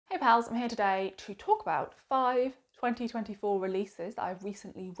pals, I'm here today to talk about 5 2024 releases that I've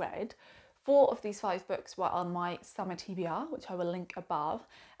recently read. 4 of these 5 books were on my summer TBR, which I will link above,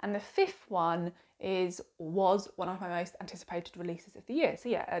 and the 5th one was one of my most anticipated releases of the year. So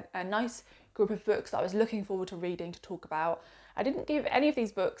yeah, a nice group of books that I was looking forward to reading to talk about. I didn't give any of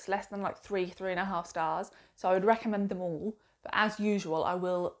these books less than like 3.5 stars, so I would recommend them all, but as usual I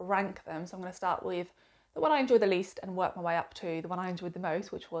will rank them. So I'm going to start with the one I enjoyed the least and work my way up to the one I enjoyed the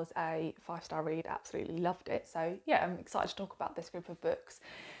most, which was a 5-star read. Absolutely loved it. So yeah, I'm excited to talk about this group of books.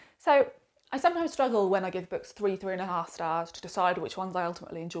 So I sometimes struggle when I give books 3.5 stars to decide which ones I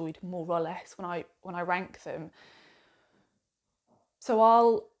ultimately enjoyed more or less when I rank them.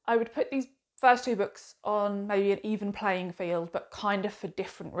 So I would put these first 2 books on maybe an even playing field, but kind of for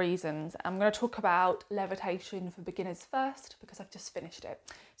different reasons. I'm going to talk about Levitation for Beginners first because I've just finished it.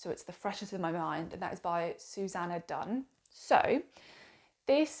 So it's the freshest in my mind, and that is by Swanna. So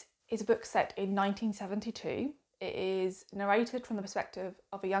this is a book set in 1972. It is narrated from the perspective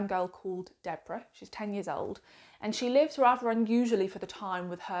of a young girl called Deborah. She's 10 years old, and she lives rather unusually for the time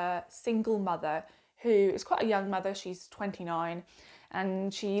with her single mother, who is quite a young mother. She's 29,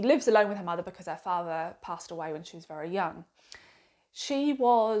 and she lives alone with her mother because her father passed away when she was very young. She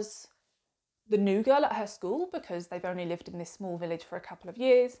was the new girl at her school because they've only lived in this small village for a couple of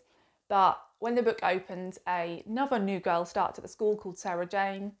years. But when the book opens, another new girl starts at the school called Sarah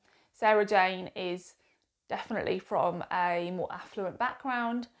Jane. Sarah Jane is definitely from a more affluent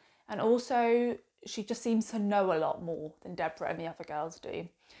background, and also she just seems to know a lot more than Deborah and the other girls do.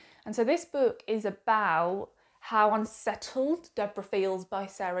 And so this book is about how unsettled Deborah feels by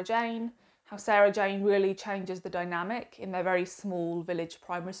Sarah Jane, how Sarah Jane really changes the dynamic in their very small village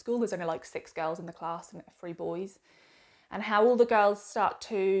primary school. There's only like 6 girls in the class and 3 boys. And how all the girls start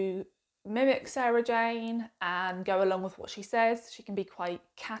to mimic Sarah Jane and go along with what she says. She can be quite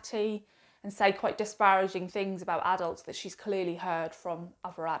catty and say quite disparaging things about adults that she's clearly heard from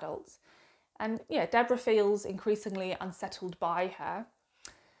other adults. And yeah, Deborah feels increasingly unsettled by her.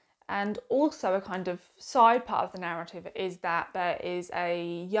 And also a kind of side part of the narrative is that there is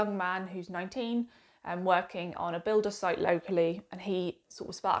a young man who's 19 and working on a builder site locally, and he sort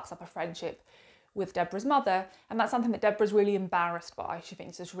of sparks up a friendship with Deborah's mother, and that's something that Deborah's really embarrassed by. She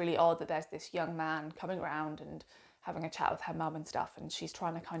thinks it's really odd that there's this young man coming around and having a chat with her mum and stuff, and she's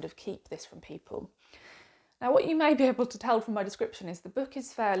trying to kind of keep this from people. Now, what you may be able to tell from my description is the book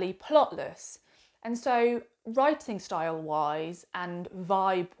is fairly plotless. And so writing style wise and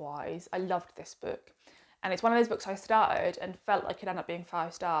vibe wise, I loved this book. And it's one of those books I started and felt like it ended up being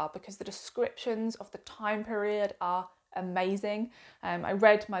 5-star because the descriptions of the time period are amazing. I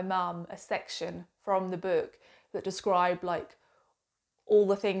read my mum a section from the book that described like all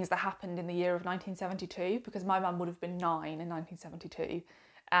the things that happened in the year of 1972, because my mum would have been 9 in 1972.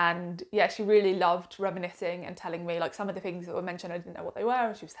 And yeah, she really loved reminiscing and telling me like some of the things that were mentioned, I didn't know what they were,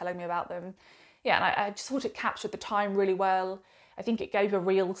 and she was telling me about them. Yeah, and I just thought it captured the time really well. I think it gave a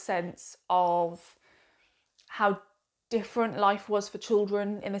real sense of how different life was for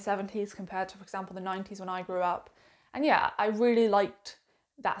children in the 70s compared to, for example, the 90s when I grew up. And yeah, I really liked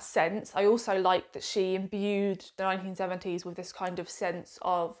that sense. I also liked that she imbued the 1970s with this kind of sense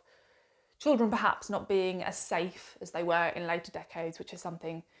of children perhaps not being as safe as they were in later decades, which is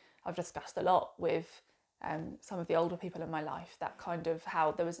something I've discussed a lot with some of the older people in my life. That kind of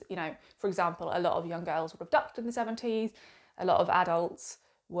how there was, for example, a lot of young girls were abducted in the 70s, a lot of adults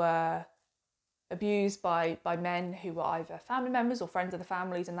were abused by men who were either family members or friends of the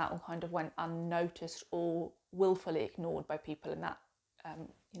families, and that all kind of went unnoticed or willfully ignored by people in that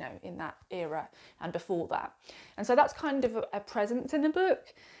in that era and before that. And so that's kind of a presence in the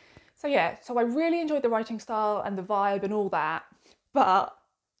book. So yeah, so I really enjoyed the writing style and the vibe and all that, but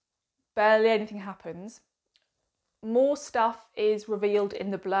barely anything happens. More stuff is revealed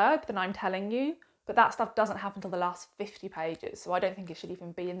in the blurb than I'm telling you, but that stuff doesn't happen until the last 50 pages, so I don't think it should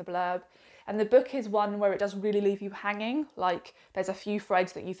even be in the blurb. And the book is one where it does really leave you hanging, like there's a few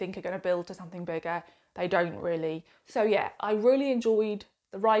threads that you think are going to build to something bigger, they don't really. So yeah, I really enjoyed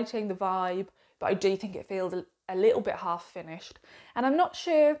the writing, the vibe, but I do think it feels a little bit half finished. And I'm not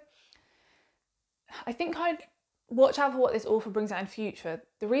sure, I think I'd watch out for what this author brings out in future.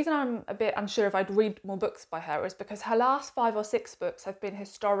 The reason I'm a bit unsure if I'd read more books by her is because her last 5 or 6 books have been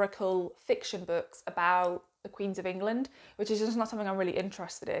historical fiction books about the Queens of England, which is just not something I'm really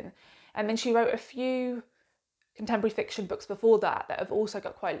interested in. And then she wrote a few contemporary fiction books before that have also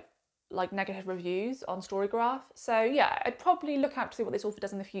got quite like negative reviews on Storygraph. So yeah, I'd probably look out to see what this author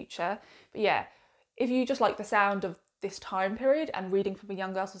does in the future. But yeah, if you just like the sound of this time period and reading from a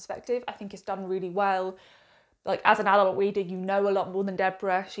young girl's perspective, I think it's done really well. like as an adult reader, you know a lot more than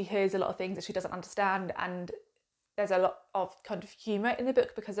Deborah. She hears a lot of things that she doesn't understand, and there's a lot of kind of humour in the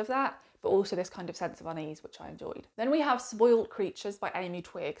book because of that, but also this kind of sense of unease, which I enjoyed. Then we have Spoiled Creatures by Amy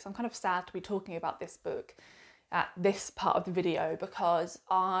Twigg. So I'm kind of sad to be talking about this book at this part of the video because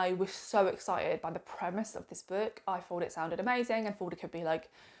I was so excited by the premise of this book. I thought it sounded amazing and thought it could be like,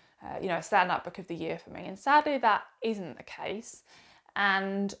 you know, a stand-up book of the year for me. And sadly, that isn't the case.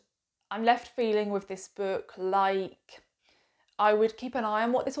 And I'm left feeling with this book like I would keep an eye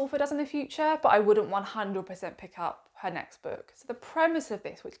on what this author does in the future, but I wouldn't 100% pick up her next book. So the premise of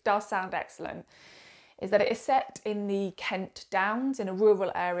this, which does sound excellent, is that it is set in the Kent Downs in a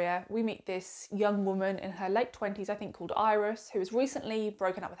rural area. We meet this young woman in her late 20s, I think, called Iris, who has recently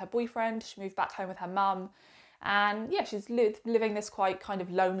broken up with her boyfriend. She moved back home with her mum, and yeah, she's living this quite kind of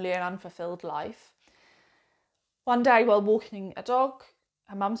lonely and unfulfilled life. One day, while walking a dog,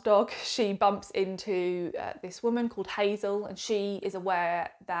 her mum's dog, she bumps into this woman called Hazel, and she is aware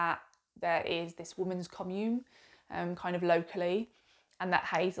that there is this women's commune kind of locally, and that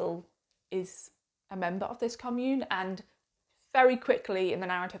Hazel is a member of this commune. And very quickly in the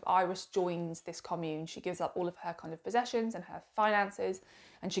narrative, Iris joins this commune. She gives up all of her kind of possessions and her finances,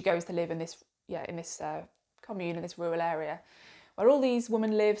 and she goes to live in this commune in this rural area where all these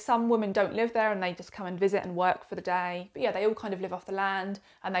women live. Some women don't live there and they just come and visit and work for the day. But yeah, they all kind of live off the land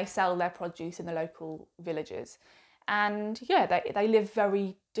and they sell their produce in the local villages. And yeah, they live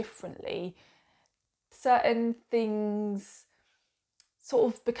very differently. Certain things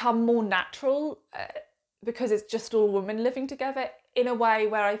sort of become more natural because it's just all women living together in a way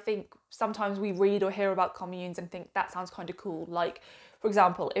where I think sometimes we read or hear about communes and think that sounds kind of cool. Like, for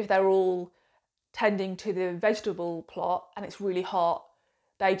example, if they're all tending to the vegetable plot and it's really hot,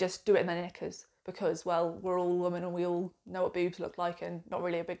 they just do it in their knickers because, well, we're all women and we all know what boobs look like and not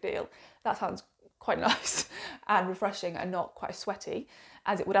really a big deal. That sounds quite nice and refreshing and not quite as sweaty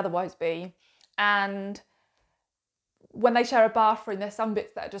as it would otherwise be. And when they share a bathroom, there's some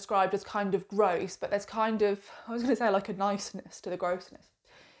bits that are described as kind of gross, but there's kind of, I was going to say like a niceness to the grossness.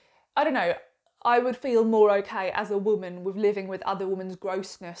 I don't know. I would feel more okay as a woman with living with other women's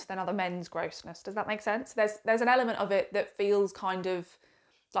grossness than other men's grossness. Does that make sense? There's an element of it that feels kind of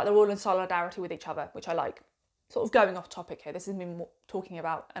like they're all in solidarity with each other, which I like. Sort of going off topic here. This is me talking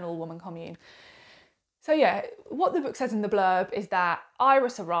about an all-woman commune. So yeah, what the book says in the blurb is that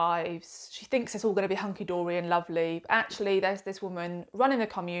Iris arrives. She thinks it's all going to be hunky-dory and lovely. But actually, there's this woman running the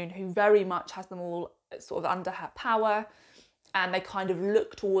commune who very much has them all sort of under her power. And they kind of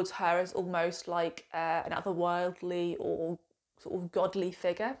look towards her as almost like an otherworldly or sort of godly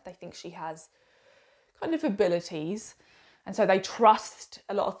figure. They think she has kind of abilities. And so they trust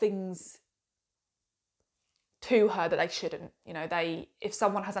a lot of things to her that they shouldn't. You know, if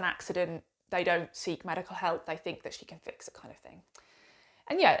someone has an accident, they don't seek medical help. They think that she can fix it, kind of thing.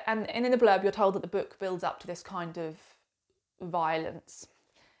 And yeah, and in the blurb, you're told that the book builds up to this kind of violence.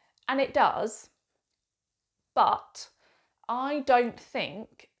 And it does, but I don't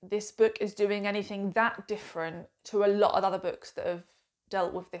think this book is doing anything that different to a lot of other books that have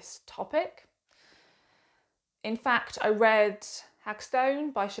dealt with this topic. In fact, I read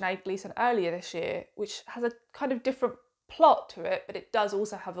Hagstone by Sinead Gleeson earlier this year, which has a kind of different plot to it, but it does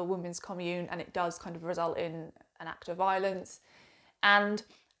also have a women's commune and it does kind of result in an act of violence. And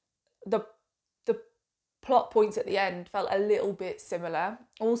the plot points at the end felt a little bit similar.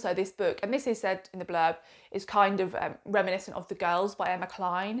 Also, this book, and this is said in the blurb, is kind of reminiscent of The Girls by Emma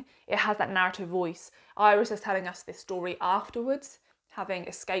Cline. It has that narrative voice. Iris is telling us this story afterwards, having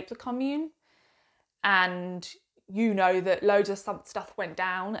escaped the commune, and you know that loads of stuff went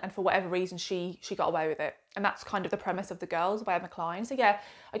down and for whatever reason she got away with it. And that's kind of the premise of The Girls by Emma Cline. So yeah,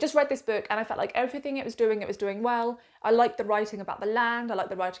 I just read this book and I felt like everything it was doing well. I liked the writing about the land, I liked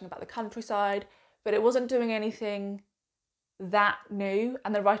the writing about the countryside, but it wasn't doing anything that new,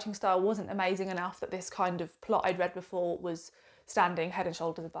 and the writing style wasn't amazing enough that this kind of plot I'd read before was standing head and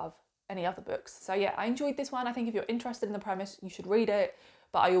shoulders above any other books. So yeah, I enjoyed this one. I think if you're interested in the premise, you should read it.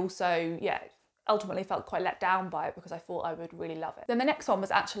 But I also, ultimately felt quite let down by it because I thought I would really love it. Then the next one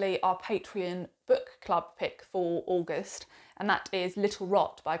was actually our Patreon book club pick for August, and that is Little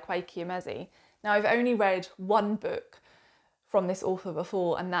Rot by Kwaki Emezi. Now, I've only read one book from this author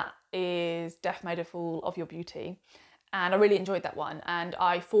before, and that is Death Made a Fool of Your Beauty. And I really enjoyed that one, and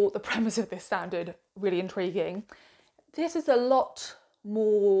I thought the premise of this sounded really intriguing. This is a lot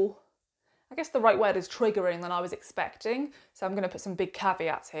more, I guess the right word is triggering than I was expecting. So I'm going to put some big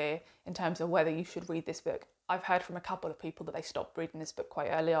caveats here in terms of whether you should read this book. I've heard from a couple of people that they stopped reading this book quite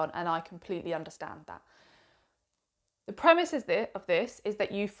early on, and I completely understand that. The premise of this is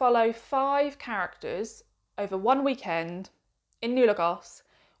that you follow 5 characters over one weekend in New Lagos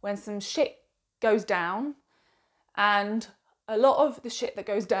when some shit goes down, and a lot of the shit that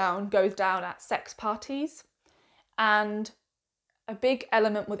goes down at sex parties. And a big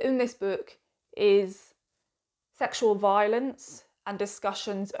element within this book is sexual violence and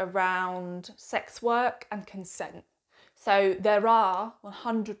discussions around sex work and consent. So there are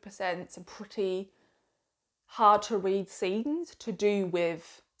 100% some pretty hard to read scenes to do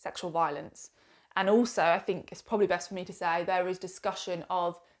with sexual violence. And also, I think it's probably best for me to say, there is discussion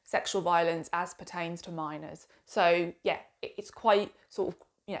of sexual violence as pertains to minors. So yeah, it's quite sort of,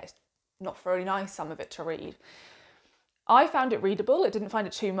 it's not very nice, some of it, to read. I found it readable. I didn't find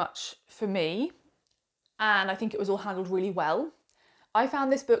it too much for me, and I think it was all handled really well. I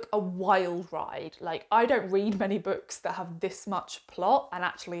found this book a wild ride. Like, I don't read many books that have this much plot and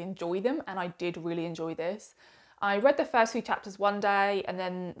actually enjoy them, and I did really enjoy this. I read the first few chapters one day, and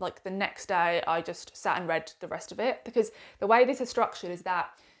then like the next day I just sat and read the rest of it, because the way this is structured is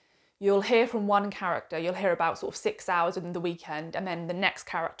that you'll hear from one character, you'll hear about sort of 6 hours in the weekend, and then the next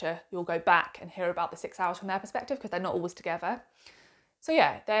character, you'll go back and hear about the 6 hours from their perspective, because they're not always together. So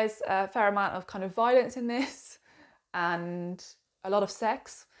yeah, there's a fair amount of kind of violence in this and a lot of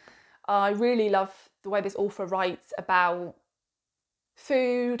sex. I really love the way this author writes about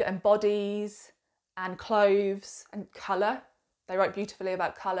food and bodies and clothes and colour. They write beautifully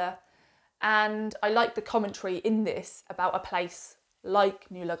about colour. And I like the commentary in this about a place like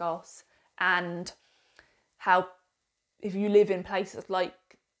New Lagos, and how if you live in places like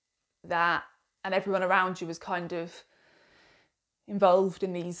that and everyone around you is kind of involved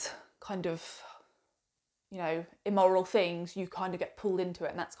in these kind of, immoral things, you kind of get pulled into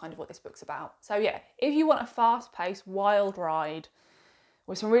it, and that's kind of what this book's about. So yeah, if you want a fast-paced, wild ride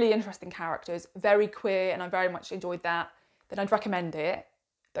with some really interesting characters, very queer, and I very much enjoyed that, then I'd recommend it.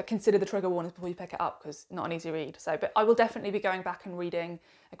 But consider the trigger warnings before you pick it up, because not an easy read. But I will definitely be going back and reading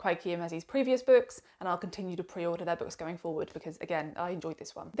Akwaeke Emezi's previous books, and I'll continue to pre-order their books going forward, because again, I enjoyed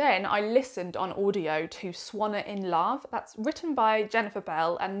this one. Then I listened on audio to Swanna in Love. That's written by Jennifer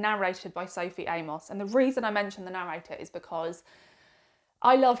Bell and narrated by Sophie Amos. And the reason I mention the narrator is because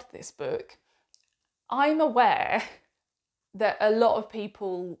I loved this book. I'm aware that a lot of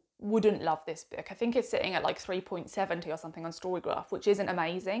people wouldn't love this book. I think it's sitting at like 3.70 or something on Storygraph, which isn't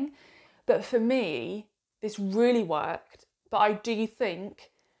amazing. But for me, this really worked. But I do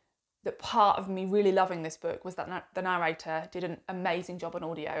think that part of me really loving this book was that the narrator did an amazing job on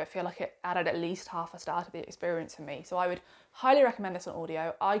audio. I feel like it added at least half a star to the experience for me. So I would highly recommend this on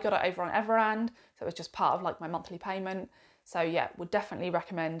audio. I got it over on Everand, so it was just part of like my monthly payment. So yeah, would definitely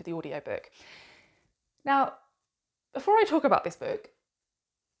recommend the audiobook. Now, before I talk about this book,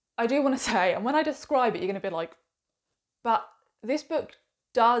 I do want to say, and when I describe it, you're going to be like, but this book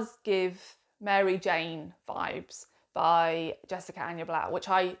does give Mary Jane vibes by Jessica Anya Blau, which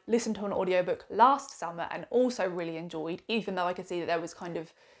I listened to an audiobook last summer and also really enjoyed, even though I could see that there was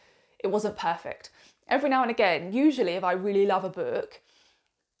it wasn't perfect. Every now and again, usually if I really love a book,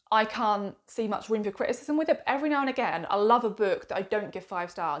 I can't see much room for criticism with it, but every now and again, I love a book that I don't give 5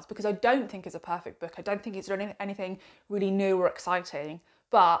 stars because I don't think it's a perfect book. I don't think it's done anything really new or exciting.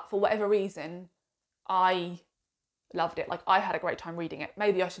 But for whatever reason, I loved it. Like, I had a great time reading it.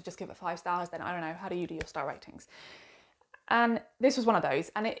 Maybe I should just give it 5 stars then. I don't know. How do you do your star ratings? And this was one of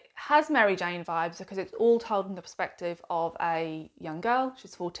those. And it has Mary Jane vibes because it's all told from the perspective of a young girl.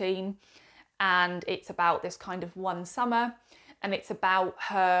 She's 14. And it's about this kind of one summer. And it's about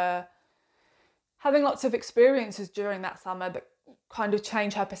her having lots of experiences during that summer that kind of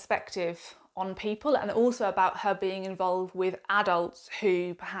change her perspective on people, and also about her being involved with adults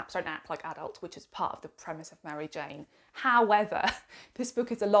who perhaps don't act like adults, which is part of the premise of Mary Jane. However, this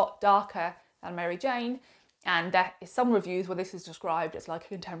book is a lot darker than Mary Jane, and there is some reviews where this is described as like a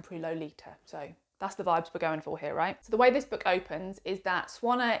contemporary Lolita. So that's the vibes we're going for here, right? So the way this book opens is that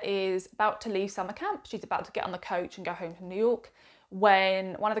Swanna is about to leave summer camp. She's about to get on the coach and go home to New York,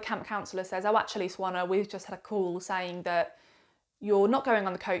 when one of the camp counsellors says, oh, actually, Swanna, we've just had a call saying that you're not going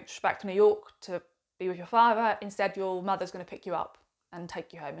on the coach back to New York to be with your father. Instead, your mother's going to pick you up and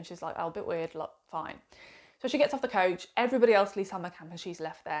take you home. And she's like, oh, a bit weird, like, fine. So she gets off the coach. Everybody else leaves summer camp and she's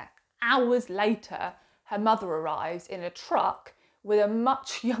left there. Hours later, her mother arrives in a truck with a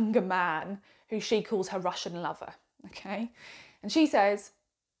much younger man who she calls her Russian lover, okay? And she says,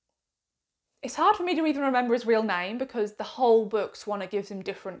 it's hard for me to even remember his real name because the whole book, Swanna gives him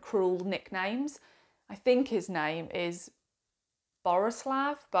different cruel nicknames. I think his name is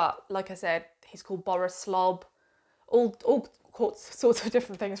Borislav, but like I said, he's called Borislav, all sorts of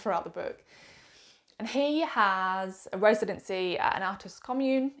different things throughout the book. And he has a residency at an artist's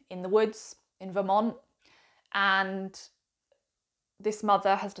commune in the woods in Vermont, and this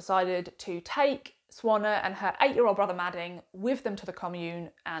mother has decided to take Swanna and her 8-year-old brother Madding with them to the commune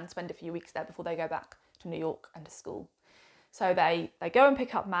and spend a few weeks there before they go back to New York and to school. So they go and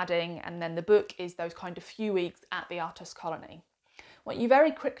pick up Madding, and then the book is those kind of few weeks at the artist colony. What you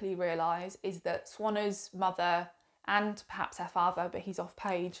very quickly realise is that Swanna's mother, and perhaps her father, but he's off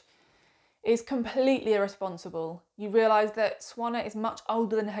page, is completely irresponsible. You realise that Swanna is much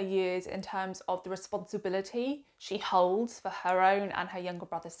older than her years in terms of the responsibility she holds for her own and her younger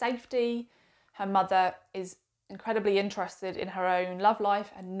brother's safety. Her mother is incredibly interested in her own love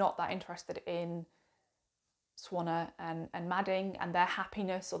life and not that interested in Swanna and Madding and their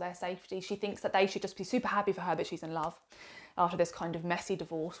happiness or their safety. She thinks that they should just be super happy for her that she's in love after this kind of messy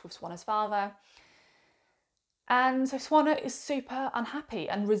divorce with Swanna's father. And so Swanna is super unhappy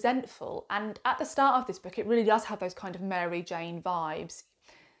and resentful. And at the start of this book, it really does have those kind of Mary Jane vibes.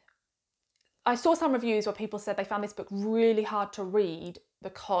 I saw some reviews where people said they found this book really hard to read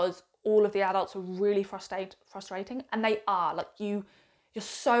because all of the adults are really frustrating, and they are. Like, you're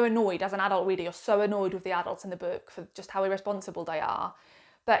so annoyed as an adult reader, you're so annoyed with the adults in the book for just how irresponsible they are.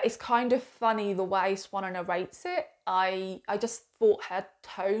 But it's kind of funny the way Swanna narrates it. I just thought her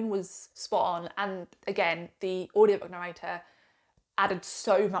tone was spot on. And again, the audiobook narrator added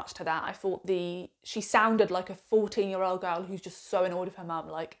so much to that. I thought she sounded like a 14-year-old girl who's just so annoyed with her mum.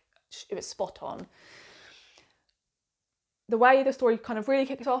 Like, it was spot on. The way the story kind of really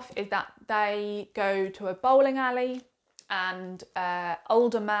kicks off is that they go to a bowling alley, and an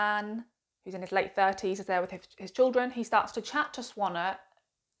older man who's in his late 30s is there with his children. He starts to chat to Swanna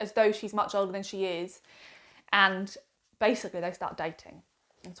as though she's much older than she is, and basically they start dating.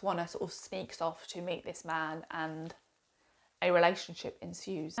 And Swanna sort of sneaks off to meet this man, and a relationship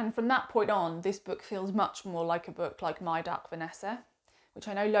ensues. And from that point on, this book feels much more like a book like My Dark Vanessa, which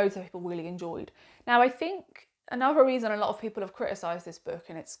I know loads of people really enjoyed. Now, I think another reason a lot of people have criticised this book,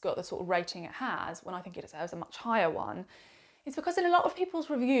 and it's got the sort of rating it has, when I think it deserves a much higher one, is because in a lot of people's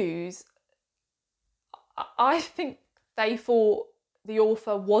reviews, I think they thought the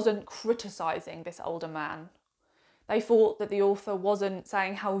author wasn't criticising this older man. They thought that the author wasn't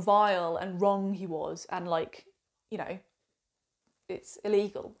saying how vile and wrong he was, and like, you know, it's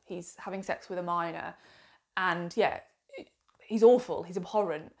illegal. He's having sex with a minor, and yeah, he's awful, he's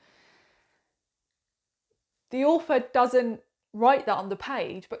abhorrent. The author doesn't write that on the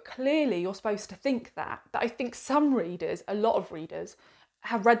page, but clearly you're supposed to think that. But I think some readers, a lot of readers,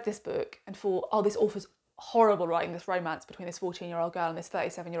 have read this book and thought, oh, this author's horrible writing this romance between this 14-year-old girl and this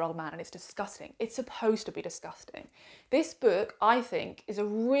 37-year-old man, and it's disgusting. It's supposed to be disgusting. This book, I think, is a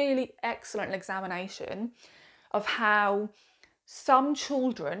really excellent examination of how some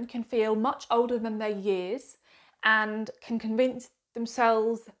children can feel much older than their years and can convince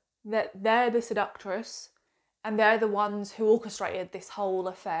themselves that they're the seductress and they're the ones who orchestrated this whole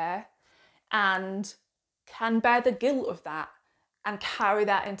affair, and can bear the guilt of that and carry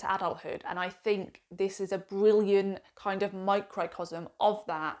that into adulthood. And I think this is a brilliant kind of microcosm of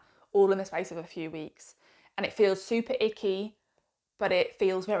that, all in the space of a few weeks. And it feels super icky, but it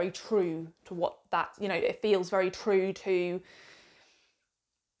feels very true to what that, you know, it feels very true to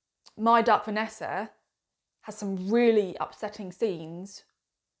My Dark Vanessa has some really upsetting scenes,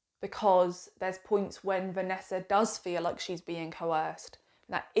 because there's points when Vanessa does feel like she's being coerced.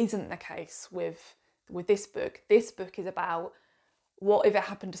 That isn't the case with this book. This book is about what if it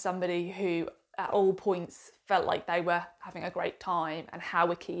happened to somebody who at all points felt like they were having a great time, and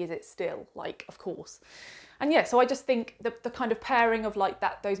how icky is it still? Like, of course. And yeah, so I just think the kind of pairing of like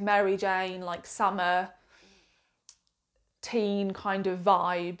those Mary Jane, like summer teen kind of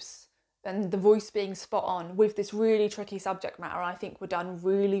vibes, and the voice being spot on with this really tricky subject matter, I think were done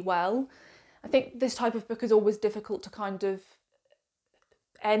really well. I think this type of book is always difficult to kind of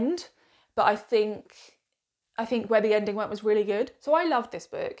end, but I think where the ending went was really good. So I loved this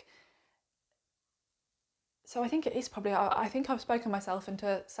book. So I think it is probably, I think I've spoken myself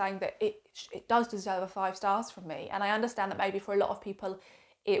into saying that it does deserve a 5 stars from me. And I understand that maybe for a lot of people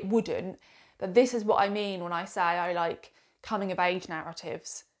it wouldn't, but this is what I mean when I say I like coming of age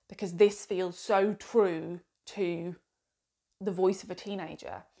narratives, because this feels so true to the voice of a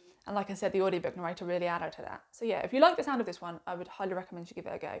teenager. And like I said, the audiobook narrator really added to that. So yeah, if you like the sound of this one, I would highly recommend you give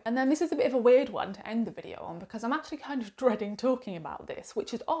it a go. And then this is a bit of a weird one to end the video on, because I'm actually kind of dreading talking about this,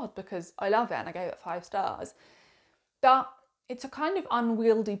 which is odd because I love it and I gave it 5 stars. But it's a kind of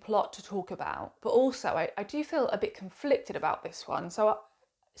unwieldy plot to talk about, but also I do feel a bit conflicted about this one. So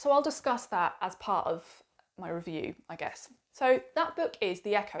I'll discuss that as part of my review, I guess. So that book is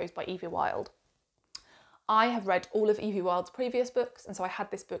The Echoes by Evie Wyld. I have read all of Evie Wyld's previous books, and so I had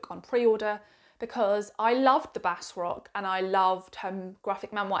this book on pre-order because I loved The Bass Rock and I loved her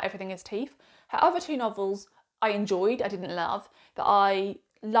graphic memoir, Everything Is Teeth. Her other two novels I enjoyed, I didn't love, but I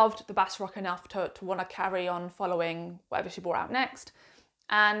loved The Bass Rock enough to want to carry on following whatever she brought out next.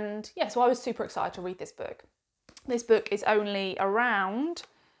 And yeah, so I was super excited to read this book. This book is only around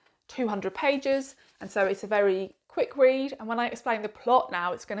 200 pages, and so it's a very quick read. And when I explain the plot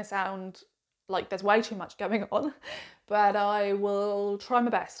now, it's going to sound like there's way too much going on, but I will try my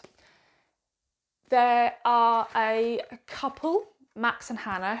best. There are a couple, Max and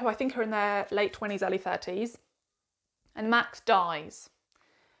Hannah, who I think are in their late 20s, early 30s, and Max dies.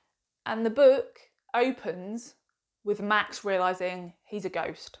 And the book opens with Max realising he's a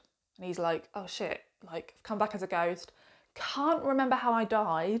ghost. And he's like, oh shit, like, I've come back as a ghost. Can't remember how I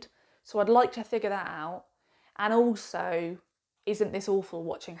died, so I'd like to figure that out. And also, isn't this awful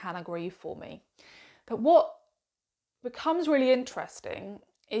watching Hannah grieve for me? But what becomes really interesting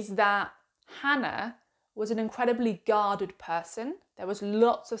is that Hannah was an incredibly guarded person. There was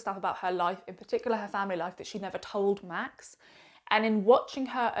lots of stuff about her life, in particular her family life, that she never told Max. And in watching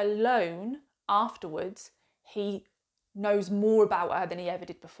her alone afterwards, he knows more about her than he ever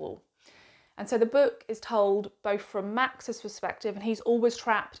did before. And so the book is told both from Max's perspective, and he's always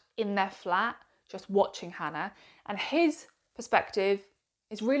trapped in their flat, just watching Hannah. And his perspective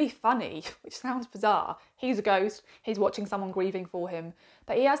is really funny, which sounds bizarre. He's a ghost, he's watching someone grieving for him,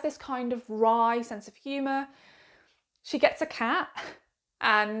 but he has this kind of wry sense of humour. She gets a cat,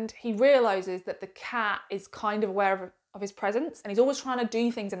 and he realises that the cat is kind of aware of his presence, and he's always trying to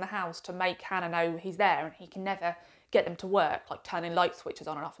do things in the house to make Hannah know he's there, and he can never get them to work, like turning light switches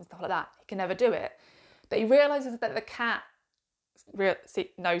on and off and stuff like that. He can never do it. But he realises that the cat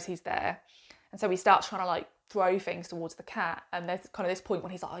knows he's there, and so he starts trying to like throw things towards the cat, and there's kind of this point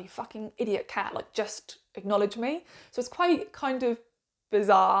when he's like, oh, you fucking idiot cat, like just acknowledge me. So it's quite kind of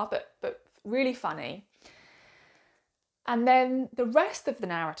bizarre, but really funny. And then the rest of the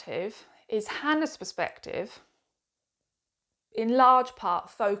narrative is Hannah's perspective, in large part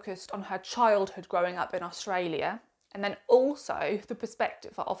focused on her childhood growing up in Australia, and then also the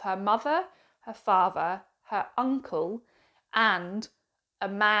perspective of her mother, her father, her uncle, and a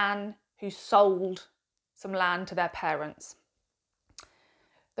man who sold some land to their parents.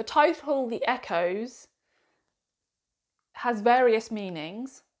 The title, The Echoes, has various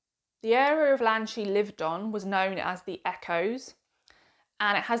meanings. The area of land she lived on was known as the Echoes,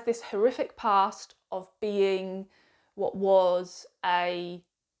 and it has this horrific past of being what was a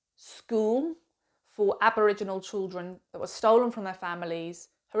school for Aboriginal children that was stolen from their families,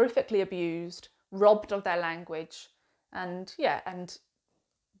 horrifically abused, robbed of their language, and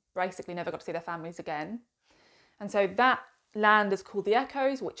basically never got to see their families again. And so that land is called the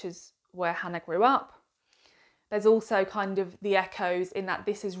Echoes, which is where Hannah grew up. There's also kind of the echoes in that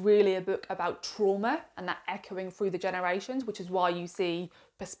this is really a book about trauma and that echoing through the generations, which is why you see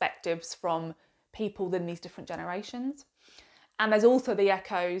perspectives from people in these different generations. And there's also the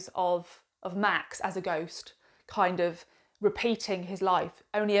echoes of Max as a ghost, kind of repeating his life,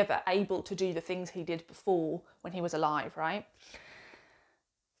 only ever able to do the things he did before when he was alive, right?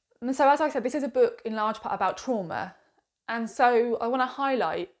 And so, as I said, this is a book in large part about trauma. And so I want to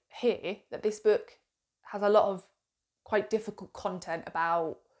highlight here that this book has a lot of quite difficult content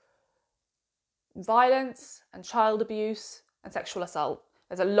about violence and child abuse and sexual assault.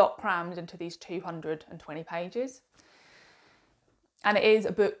 There's a lot crammed into these 220 pages. And it is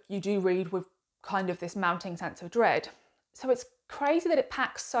a book you do read with kind of this mounting sense of dread. So it's crazy that it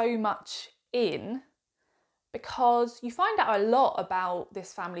packs so much in, because you find out a lot about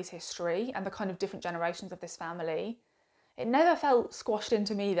this family's history and the kind of different generations of this family. It never felt squashed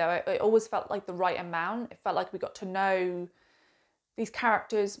into me though. It always felt like the right amount. It felt like we got to know these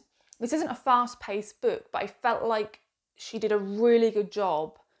characters. This isn't a fast-paced book, but I felt like she did a really good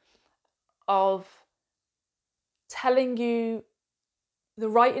job of telling you the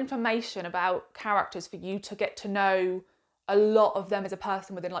right information about characters for you to get to know a lot of them as a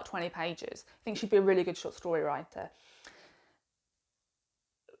person within like 20 pages. I think she'd be a really good short story writer.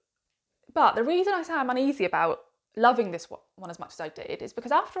 But the reason I say I'm uneasy about loving this one as much as I did is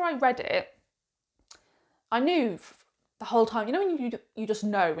because after I read it, I knew the whole time, you know when you just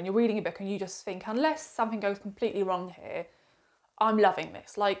know when you're reading a book and you just think, unless something goes completely wrong here, I'm loving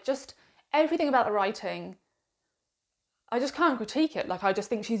this. Like, just everything about the writing, I just can't critique it. Like, I just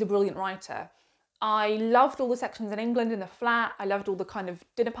think she's a brilliant writer. I loved all the sections in England in the flat. I loved all the kind of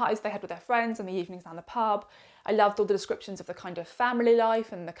dinner parties they had with their friends and the evenings down the pub. I loved all the descriptions of the kind of family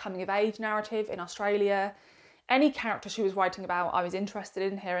life and the coming of age narrative in Australia. Any character she was writing about, I was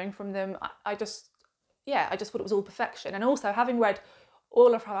interested in hearing from them. I just thought it was all perfection. And also, having read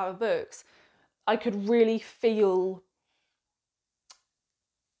all of her other books, I could really feel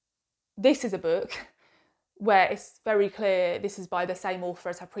this is a book where it's very clear this is by the same author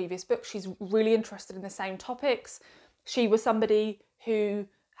as her previous book. She's really interested in the same topics. She was somebody who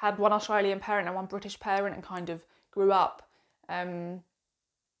had one Australian parent and one British parent and kind of grew up, you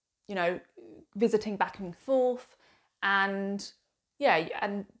know, visiting back and forth. And yeah,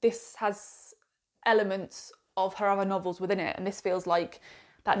 and this has elements of her other novels within it. And this feels like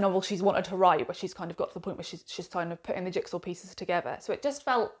that novel she's wanted to write, where she's kind of got to the point where she's kind of putting the jigsaw pieces together. So it just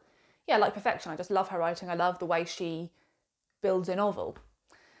felt, yeah, like perfection. I just love her writing. I love the way she builds a novel.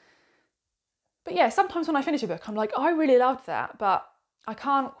 But yeah, sometimes when I finish a book, I'm like, oh, I really loved that, but I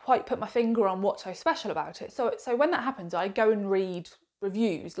can't quite put my finger on what's so special about it. So when that happens, I go and read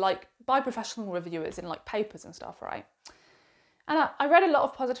reviews, like by professional reviewers in like papers and stuff, right? And I read a lot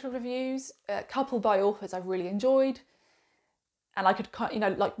of positive reviews, a couple by authors I really enjoyed. And I could, you know,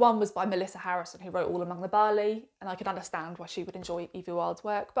 like one was by Melissa Harrison, who wrote All Among the Barley, and I could understand why she would enjoy Evie Wyld's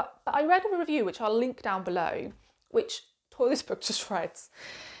work. But I read a review, which I'll link down below, which tore this book to shreds,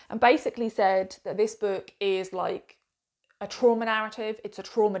 and basically said that this book is like a trauma narrative. It's a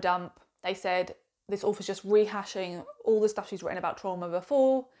trauma dump. They said this author's just rehashing all the stuff she's written about trauma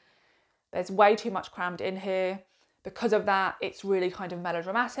before. There's way too much crammed in here. Because of that, it's really kind of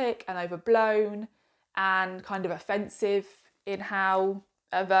melodramatic and overblown and kind of offensive in how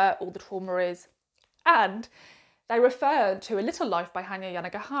overt all the trauma is. And they referred to A Little Life by Hanya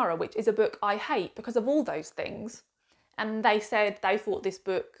Yanagihara, which is a book I hate because of all those things. And they said they thought this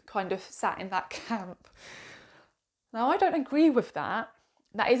book kind of sat in that camp. Now, I don't agree with that.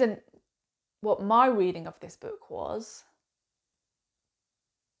 That isn't what my reading of this book was.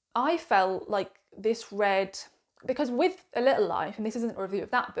 I felt like this read, because with A Little Life, and this isn't a review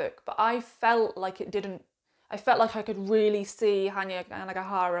of that book, but I felt like it didn't, I felt like I could really see Hanya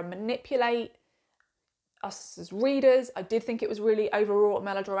Yanagihara manipulate us as readers. I did think it was really overwrought,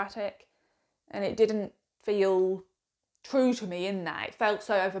 melodramatic, and it didn't feel true to me in that. It felt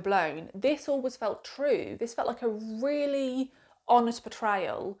so overblown. This always felt true. This felt like a really honest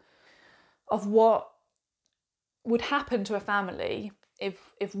portrayal of what would happen to a family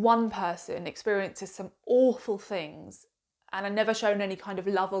if one person experiences some awful things and are never shown any kind of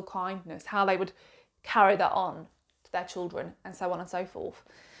love or kindness, how they would carry that on to their children and so on and so forth.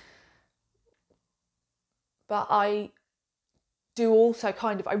 But I do also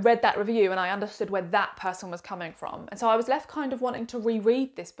I read that review and I understood where that person was coming from. And so I was left kind of wanting to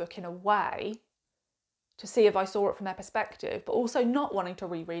reread this book in a way to see if I saw it from their perspective, but also not wanting to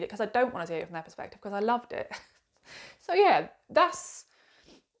reread it because I don't want to see it from their perspective because I loved it. So yeah, that's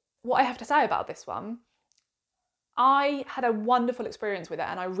what I have to say about this one. I had a wonderful experience with it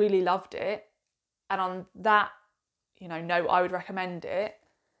and I really loved it. And on that, note, I would recommend it.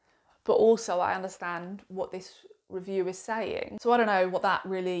 But also I understand what this review is saying. So I don't know what that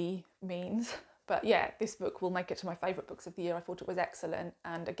really means. But yeah, this book will make it to my favourite books of the year. I thought it was excellent.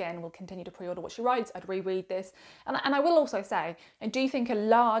 And again, we'll continue to pre-order what she writes. I'd reread this. And I will also say, I do think a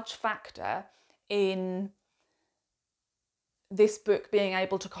large factor in this book being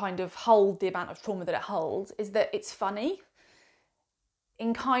able to kind of hold the amount of trauma that it holds is that it's funny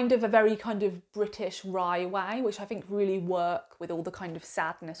in kind of a very kind of British wry way, which I think really work with all the kind of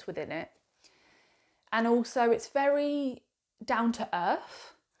sadness within it. And also it's very down to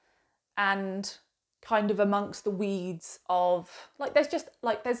earth and kind of amongst the weeds of, like, there's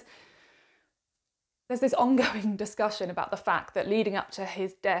this ongoing discussion about the fact that leading up to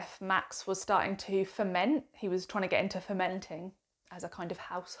his death, Max was starting to ferment. He was trying to get into fermenting as a kind of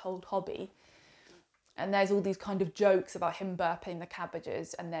household hobby. And there's all these kind of jokes about him burping the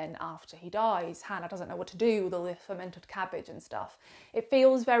cabbages, and then after he dies, Hannah doesn't know what to do with all this fermented cabbage and stuff. It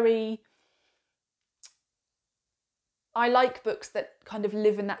feels very... I like books that kind of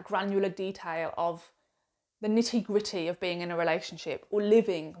live in that granular detail of the nitty-gritty of being in a relationship or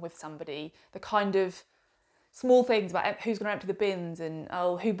living with somebody, the kind of small things about who's going to empty the bins and,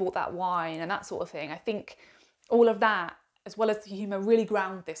 oh, who bought that wine and that sort of thing. I think all of that, as well as the humour, really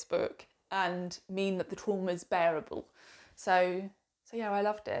ground this book and mean that the trauma is bearable. So yeah, I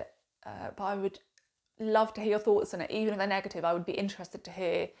loved it. But I would love to hear your thoughts on it. Even if they're negative, I would be interested to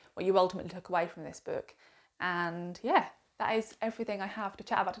hear what you ultimately took away from this book. And yeah, that is everything I have to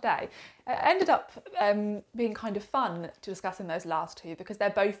chat about today. It ended up being kind of fun to discuss in those last two because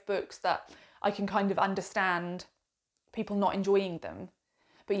they're both books that I can kind of understand people not enjoying them.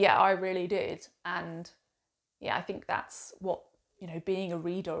 But yeah, I really did. And yeah, I think that's what, being a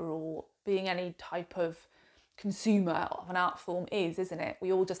reader or being any type of consumer of an art form is, isn't it?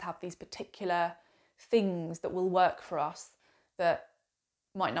 We all just have these particular things that will work for us that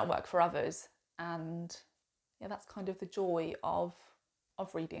might not work for others. and yeah, that's kind of the joy of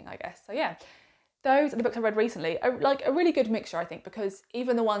reading, I guess. So yeah, those are the books I read recently. Like a really good mixture, I think, because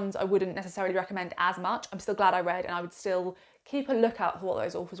even the ones I wouldn't necessarily recommend as much, I'm still glad I read, and I would still keep a lookout for what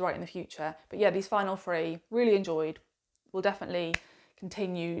those authors write in the future. But yeah, these final three, really enjoyed. Will definitely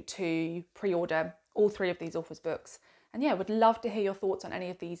continue to pre-order all three of these authors' books. And yeah, would love to hear your thoughts on any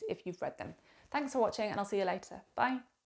of these if you've read them. Thanks for watching, and I'll see you later. Bye.